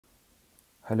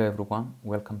Hello everyone,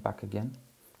 welcome back again.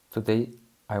 Today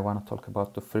I want to talk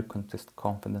about the frequentist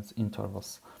confidence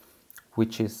intervals,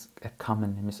 which is a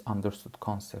commonly misunderstood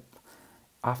concept.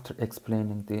 After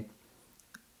explaining the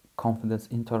confidence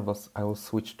intervals, I will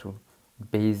switch to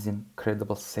Bayesian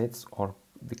credible sets or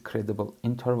the credible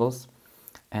intervals,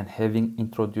 and having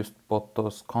introduced both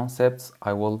those concepts,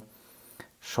 I will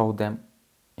show them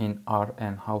in R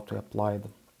and how to apply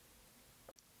them.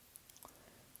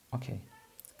 Okay.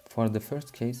 For the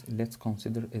first case, let's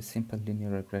consider a simple linear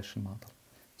regression model.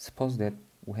 Suppose that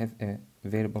we have a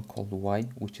variable called y,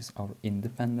 which is our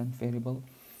independent variable,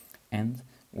 and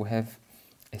we have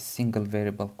a single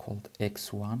variable called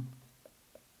x1,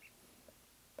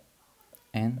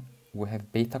 and we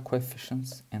have beta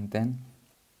coefficients, and then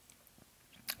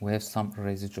we have some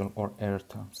residual or error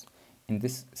terms. In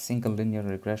this single linear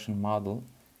regression model,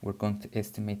 we're going to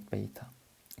estimate beta,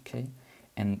 okay?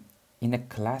 And in a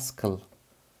classical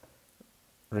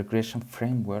regression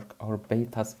framework, our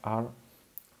betas are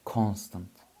constant.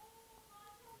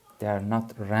 They are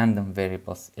not random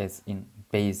variables as in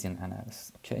Bayesian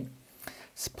analysis, okay?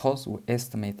 Suppose we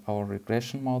estimate our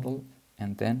regression model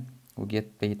and then we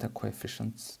get beta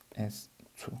coefficients as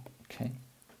 2, okay?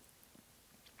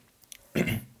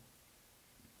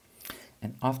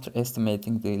 And after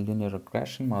estimating the linear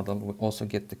regression model, we also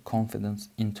get the confidence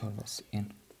intervals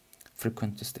in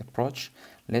frequentist approach.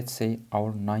 Let's say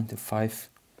our 95%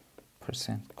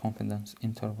 confidence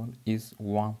interval is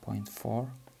 1.4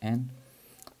 and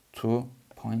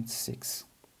 2.6,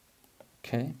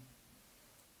 okay?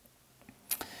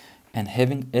 And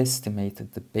having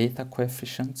estimated the beta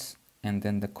coefficients and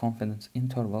then the confidence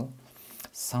interval,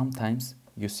 sometimes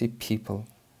you see people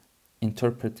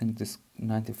interpreting this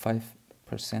 95%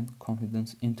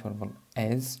 confidence interval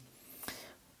as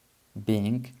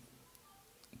being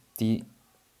the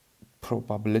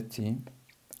probability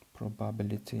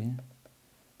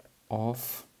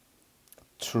of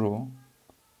true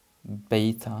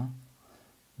beta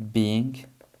being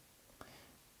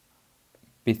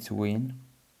between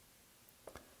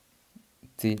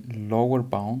the lower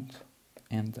bound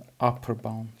and the upper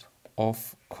bound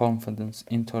of confidence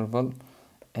interval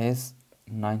as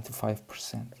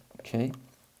 95%, okay?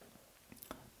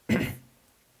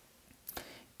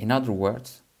 In other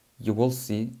words, you will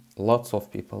see lots of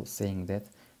people saying that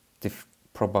the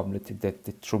probability that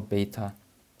the true beta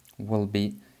will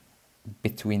be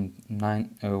between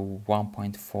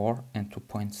 1.4 and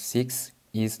 2.6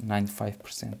 is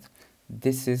 95%.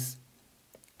 This is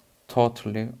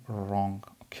totally wrong,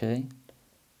 okay?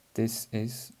 This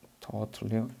is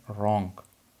totally wrong.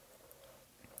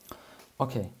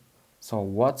 Okay, so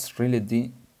what's really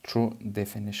the true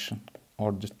definition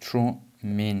or the true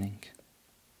meaning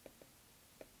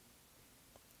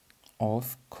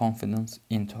of confidence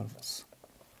intervals?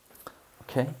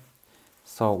 Okay,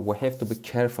 so we have to be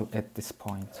careful at this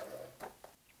point.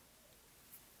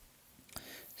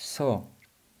 So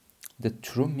the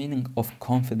true meaning of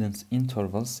confidence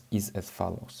intervals is as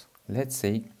follows. Let's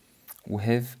say we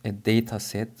have a data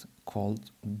set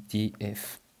called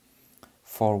df,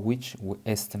 for which we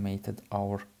estimated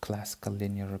our classical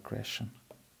linear regression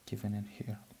given in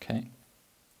here, okay?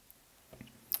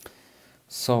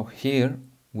 So here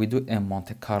we do a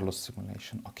Monte Carlo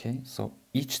simulation, okay? So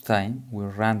each time we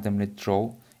randomly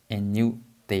draw a new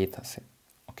data set,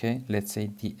 okay? Let's say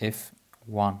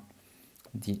df1,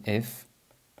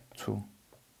 df2,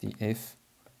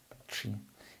 df3,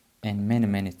 and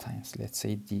many times. Let's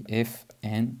say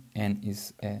dfn, n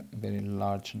is a very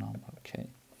large number, okay?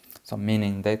 So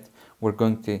meaning that we're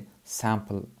going to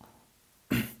sample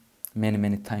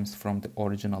many times from the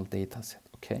original data set,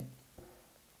 okay?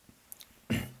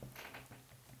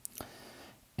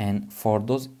 And for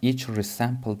those each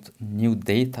resampled new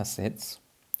data sets,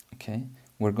 okay,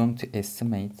 we're going to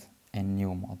estimate a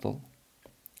new model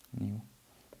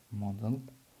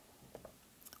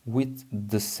with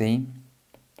the same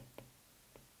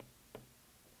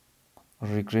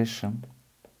regression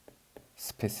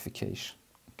specification,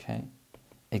 okay?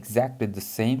 Exactly the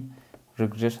same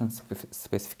regression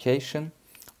specification,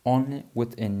 only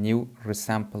with a new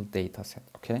resampled data set,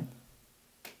 okay?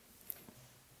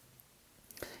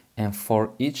 And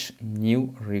for each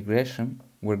new regression,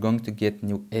 we're going to get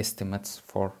new estimates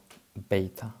for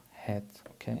beta hat,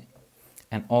 okay?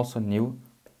 And also new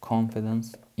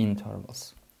confidence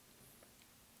intervals.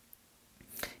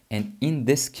 And in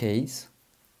this case,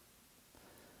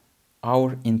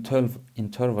 our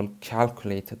interval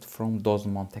calculated from those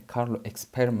Monte Carlo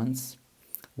experiments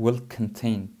will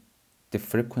contain the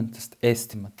frequentist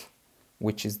estimate,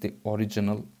 which is the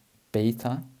original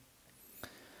beta,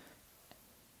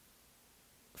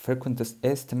 frequentist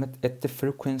estimate at the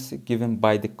frequency given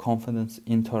by the confidence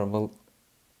interval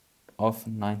of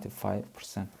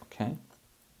 95%. Okay.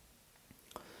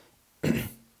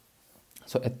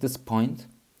 So at this point,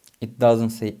 it doesn't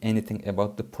say anything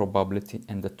about the probability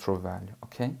and the true value.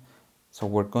 Okay. So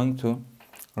we're going to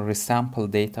resample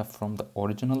data from the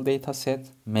original data set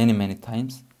many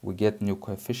times. We get new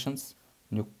coefficients,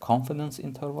 new confidence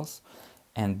intervals,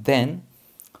 and then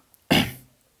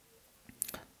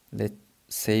let's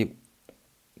say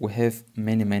we have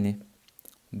many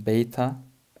beta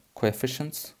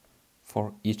coefficients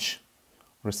for each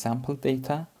resample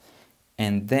data,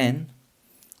 and then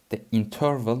the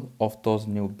interval of those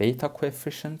new beta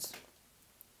coefficients,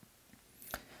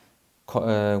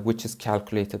 which is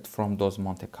calculated from those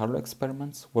Monte Carlo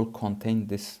experiments, will contain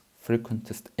this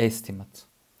frequentist estimate,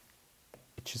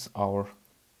 which is our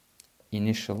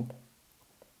initial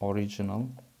original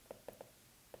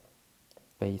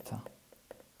beta.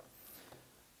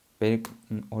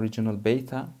 Original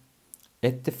beta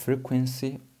at the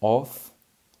frequency of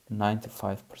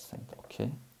 95%.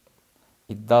 Okay.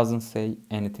 It doesn't say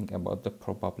anything about the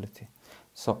probability.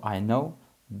 So I know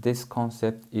this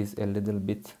concept is a little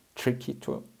bit tricky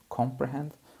to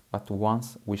comprehend, but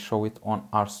once we show it on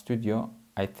RStudio,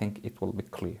 I think it will be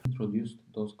clear. Introduced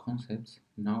those concepts.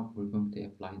 Now we're going to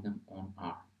apply them on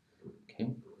R. Okay.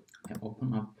 I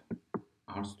open up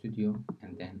RStudio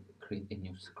and then create a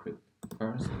new script.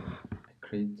 First,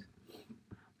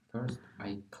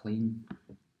 I clean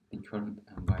the current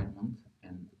environment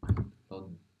and I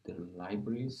load the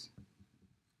libraries.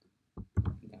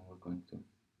 Then we're going to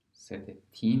set a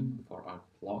theme for our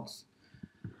plots.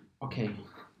 Okay,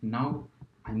 now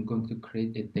I'm going to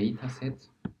create a data set.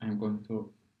 I'm going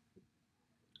to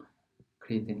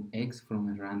create an X from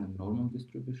a random normal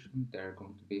distribution. There are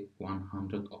going to be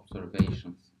 100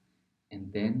 observations. And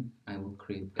then I will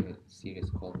create a series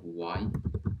called Y,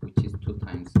 which is 2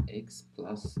 times X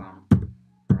plus some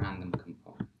random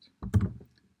component.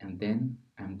 And then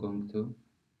I'm going to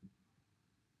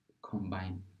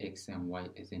combine X and Y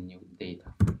as a new data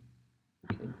frame.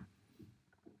 Okay.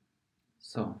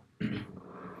 So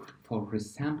for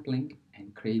resampling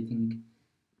and creating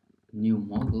new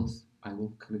models, I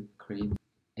will create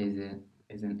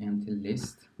as an empty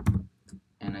list,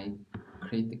 and I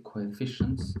create the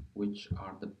coefficients, which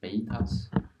are the betas,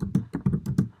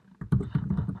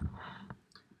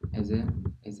 as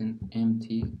an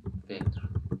empty vector.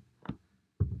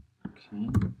 Okay,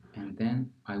 and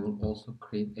then I will also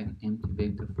create an empty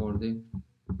vector for the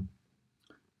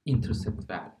intercept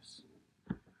values.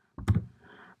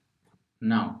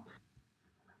 Now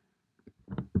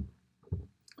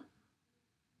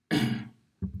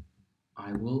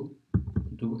I will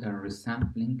do a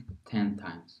resampling 10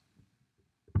 times.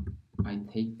 I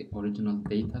take the original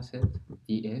data set,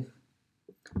 df,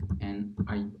 and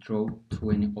I draw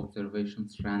 20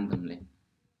 observations randomly.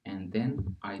 And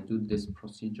then I do this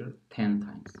procedure 10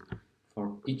 times.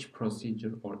 For each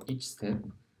procedure or each step,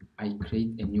 I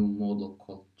create a new model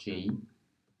called J,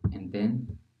 and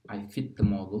then I fit the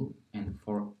model, and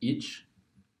for each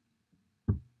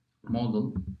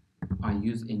model, I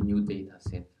use a new data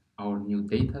set. Our new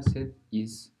data set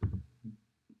is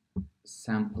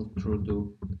sampled through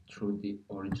the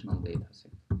original data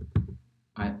set.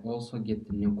 I also get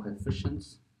the new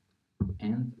coefficients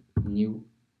and new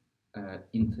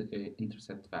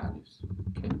intercept values.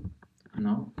 Okay,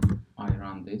 now I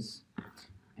run this,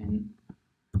 and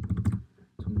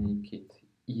to make it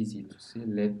easy to see,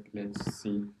 let's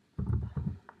see.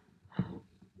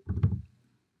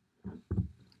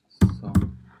 So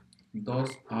those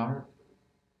are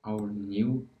our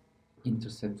new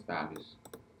intercept values.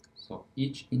 So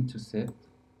each intercept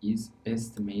is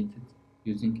estimated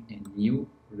using a new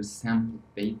resampled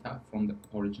data from the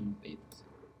original data set.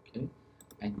 Okay,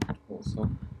 I could also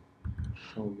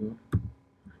show you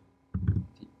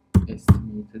the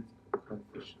estimated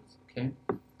coefficients. Okay,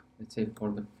 let's say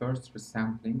for the first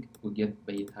resampling we get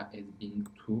beta as being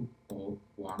 2 or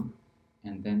 1,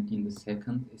 and then in the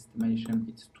second estimation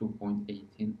it's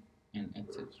 2.18 and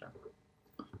etc.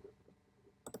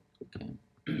 Okay.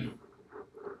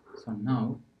 So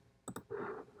now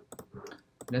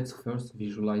let's first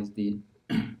visualize the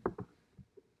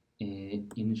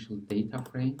initial data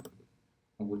frame,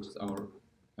 which is our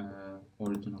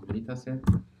original data set.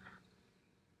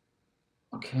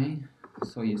 Okay,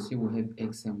 so you see we have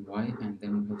X and Y, and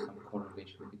then we have some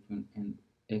correlation between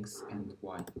X and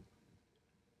Y.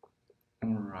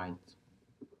 Alright,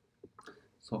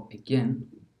 so again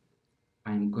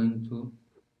I'm going through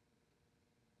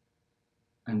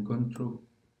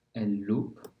a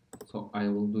loop, so I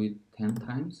will do it 10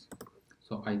 times.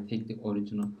 So I take the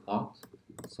original plot,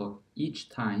 So each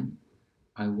time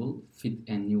I will fit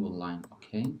a new line,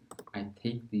 okay? I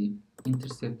take the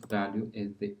intercept value as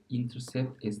the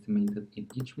intercept estimated in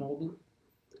each model,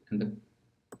 and the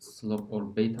slope or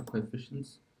beta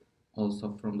coefficients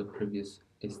also from the previous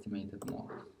estimated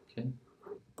model, okay?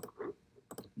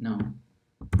 Now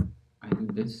I do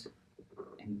this,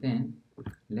 and then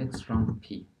let's run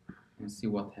P and see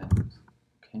what happens,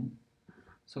 okay?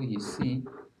 So you see,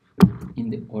 in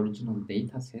the original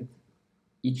data set,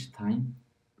 each time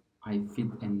I fit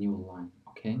a new line,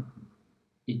 okay?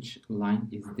 Each line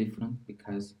is different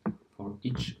because for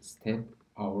each step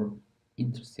our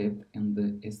intercept and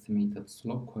the estimated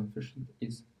slope coefficient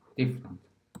is different.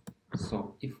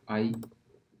 So if I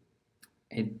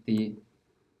add the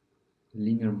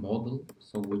linear model,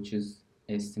 so which is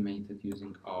estimated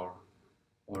using our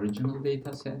original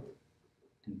data set,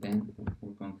 and then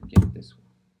we're going to get this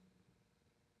one,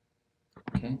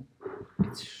 okay?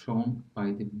 It's shown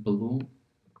by the blue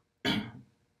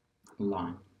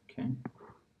line, okay?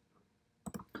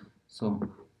 So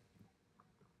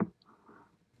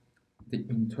the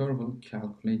interval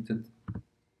calculated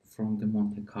from the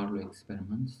Monte Carlo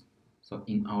experiments, so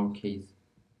in our case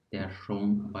they are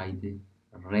shown by the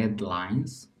red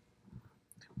lines,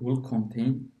 will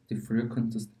contain the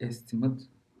frequentist estimate,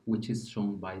 which is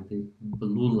shown by the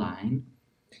blue line,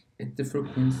 at the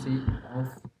frequency of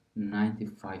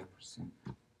 95%.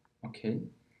 Okay,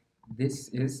 this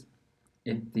is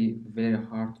at the very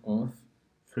heart of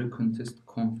frequentist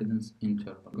confidence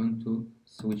interval. I'm going to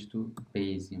switch to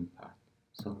Bayesian part.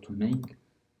 So to make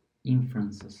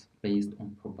inferences based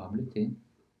on probability,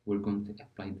 we're going to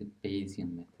apply the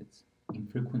Bayesian methods. In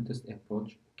frequentist approach,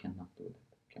 we cannot do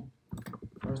that. Okay.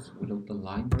 First, we load the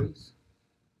libraries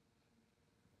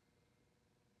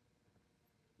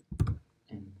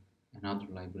and another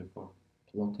library for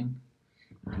plotting.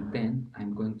 And then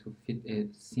I'm going to fit a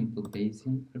simple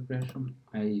Bayesian regression.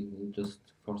 I will just,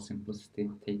 for simplicity,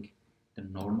 take the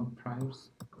normal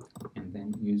priors and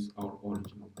then use our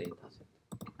original data set.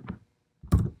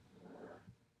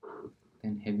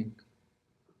 Then having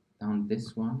done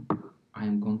this one, I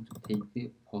am going to take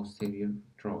the posterior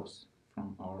draws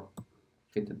from our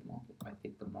fitted model. I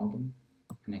take the model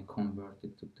and I convert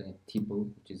it to the table,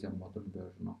 which is a modern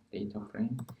version of data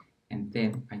frame, and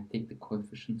then I take the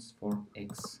coefficients for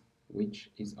x, which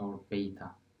is our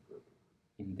beta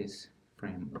in this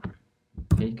framework.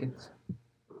 Take it,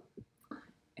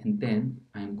 and then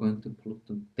I am going to plot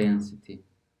the density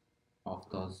of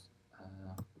those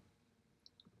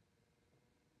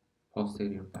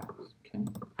posterior values. Okay.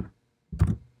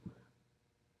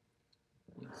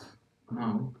 Yes.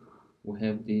 Now we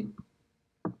have the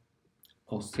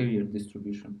posterior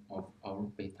distribution of our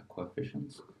beta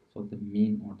coefficients. So the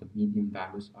mean or the median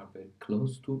values are very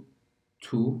close to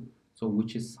 2, so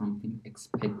which is something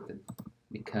expected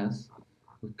because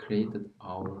we created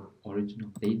our original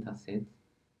data set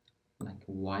like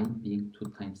y being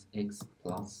 2 times x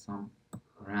plus some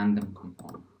random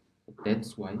component. So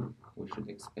that's why we should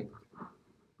expect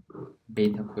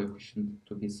beta coefficient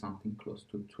to be something close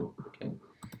to 2, okay?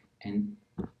 And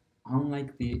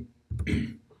unlike the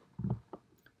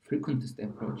frequentist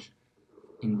approach,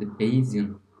 in the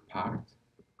Bayesian part,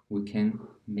 we can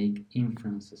make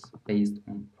inferences based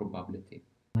on probability.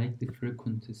 Like the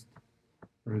frequentist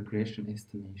regression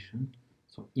estimation,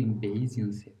 so in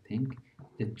Bayesian setting,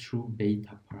 the true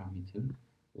beta parameter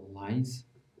lies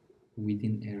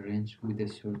within a range with a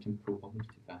certain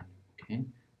probability value, okay?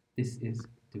 This is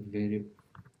the very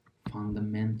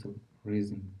fundamental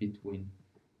reason between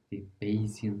the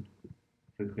Bayesian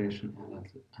regression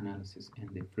analysis and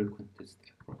the frequentist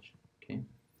approach, okay?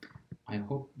 I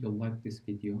hope you like this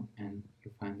video and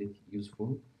you find it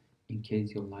useful. In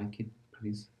case you like it,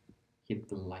 please hit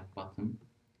the like button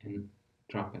and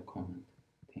drop a comment.